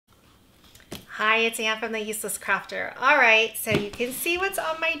Hi, it's Anne from The Useless Crafter. All right, so you can see what's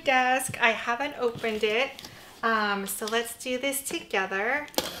on my desk. I haven't opened it, so let's do this together.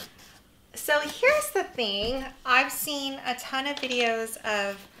 So here's the thing. I've seen a ton of videos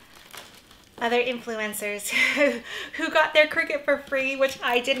of other influencers who got their Cricut for free, which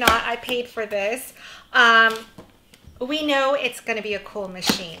I did not. I paid for this. We know it's going to be a cool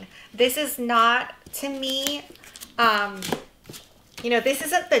machine. This is not, to me, you know, this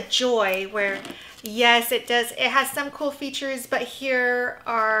isn't the Joy where, yes, it has some cool features, but here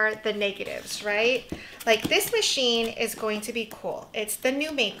are the negatives, right? Like, this machine is going to be cool. It's the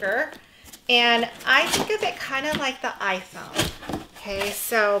new Maker, and I think of it kind of like the iPhone. Okay,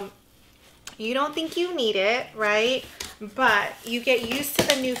 so you don't think you need it, right? But you get used to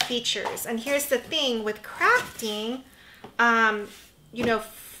the new features. And here's the thing with crafting, you know,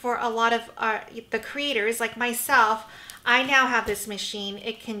 for a lot of the creators like myself, I now have this machine.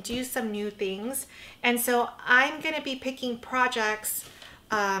 It can do some new things. And so I'm going to be picking projects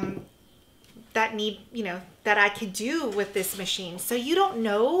that need, you know, that I could do with this machine. So you don't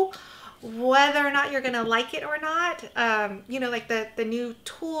know whether or not you're going to like it or not. You know, like the new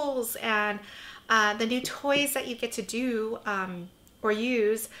tools and the new toys that you get to do or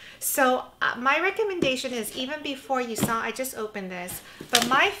use. So my recommendation is, even before you saw, I just opened this, but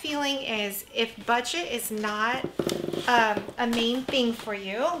my feeling is if budget is not a main thing for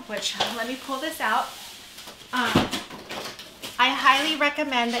you, which, let me pull this out, I highly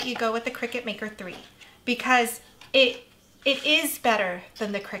recommend that you go with the Cricut Maker 3 because it is better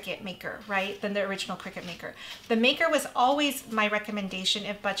than the Cricut Maker, right? Than the original Cricut Maker. The Maker was always my recommendation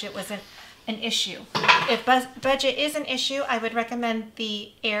if budget wasn't an issue. If budget is an issue, I would recommend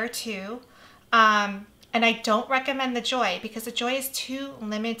the Air 2. And I don't recommend the Joy because the Joy is too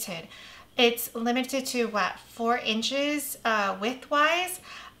limited. It's limited to what, 4 inches width-wise?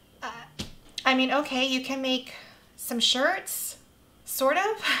 I mean, okay, you can make some shirts, sort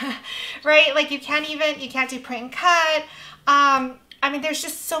of, right? Like you can't do print and cut. I mean, there's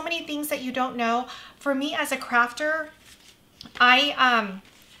just so many things that you don't know. For me as a crafter,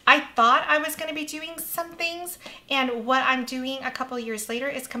 I thought I was going to be doing some things, and what I'm doing a couple years later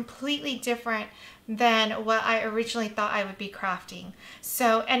is completely different than what I originally thought I would be crafting.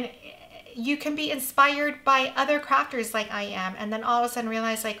 So, and you can be inspired by other crafters like I am, and then all of a sudden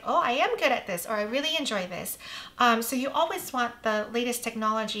realize like, oh, I am good at this, or I really enjoy this. So you always want the latest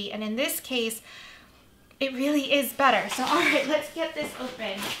technology, and in this case, it really is better. So, all right, let's get this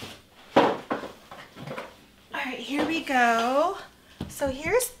open. All right, here we go. So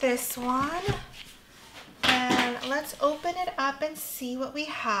here's this one, and let's open it up and see what we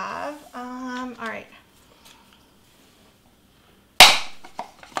have. All right.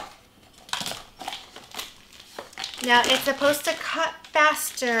 Now it's supposed to cut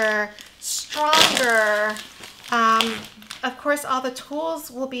faster, stronger. Of course, all the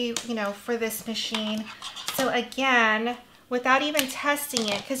tools will be, you know, for this machine. So again, without even testing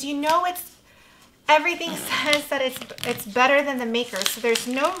it, because you know everything says that it's better than the Maker, so there's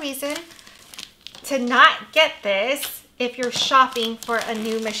no reason to not get this if you're shopping for a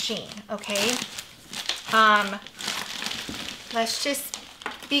new machine, okay? Let's just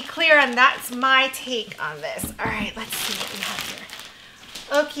be clear, and that's my take on this. All right, let's see what we have here.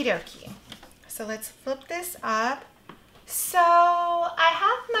 Okie dokie. So let's flip this up. So I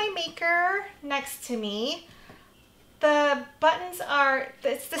have my Maker next to me. The buttons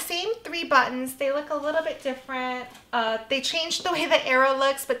it's the same 3 buttons. They look a little bit different. They changed the way the arrow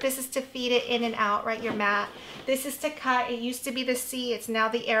looks, but this is to feed it in and out, right, your mat. This is to cut. It used to be the C. It's now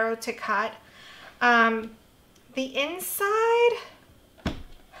the arrow to cut. The inside,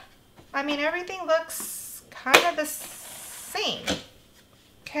 I mean, everything looks kind of the same.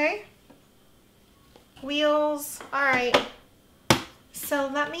 Okay. Wheels, all right. So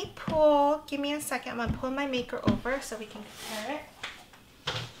let me give me a second. I'm gonna pull my Maker over so we can compare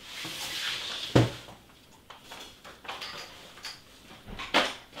it.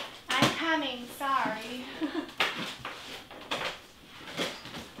 I'm coming, sorry.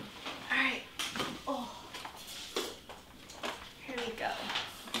 All right, oh, here we go.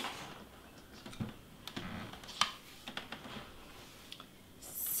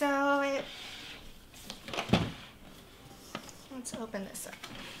 So let's open this up.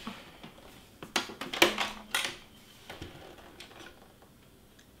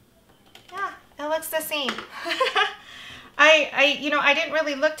 Yeah, it looks the same. I didn't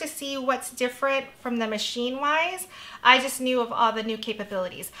really look to see what's different from the machine wise. I just knew of all the new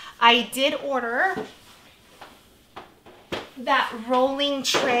capabilities. I did order that rolling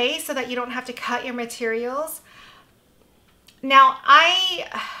tray so that you don't have to cut your materials. Now,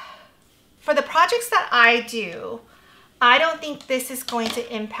 for the projects that I do, I don't think this is going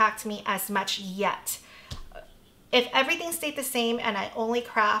to impact me as much yet. If everything stayed the same and I only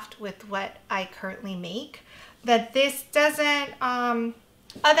craft with what I currently make, that this doesn't, other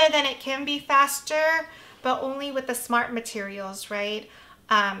than it can be faster, but only with the smart materials, right?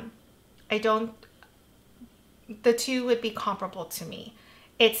 The two would be comparable to me.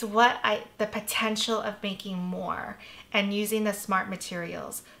 It's the potential of making more and using the smart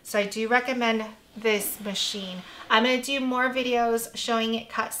materials. So I do recommend this machine. I'm going to do more videos showing it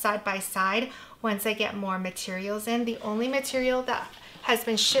cut side by side once I get more materials in. The only material that has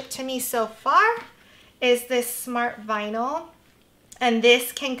been shipped to me so far is this smart vinyl, and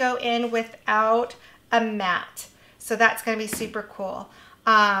this can go in without a mat. So that's going to be super cool.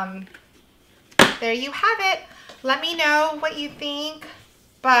 There you have it. Let me know what you think,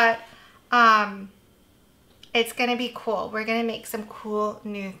 but it's going to be cool. We're going to make some cool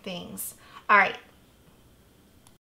new things. All right.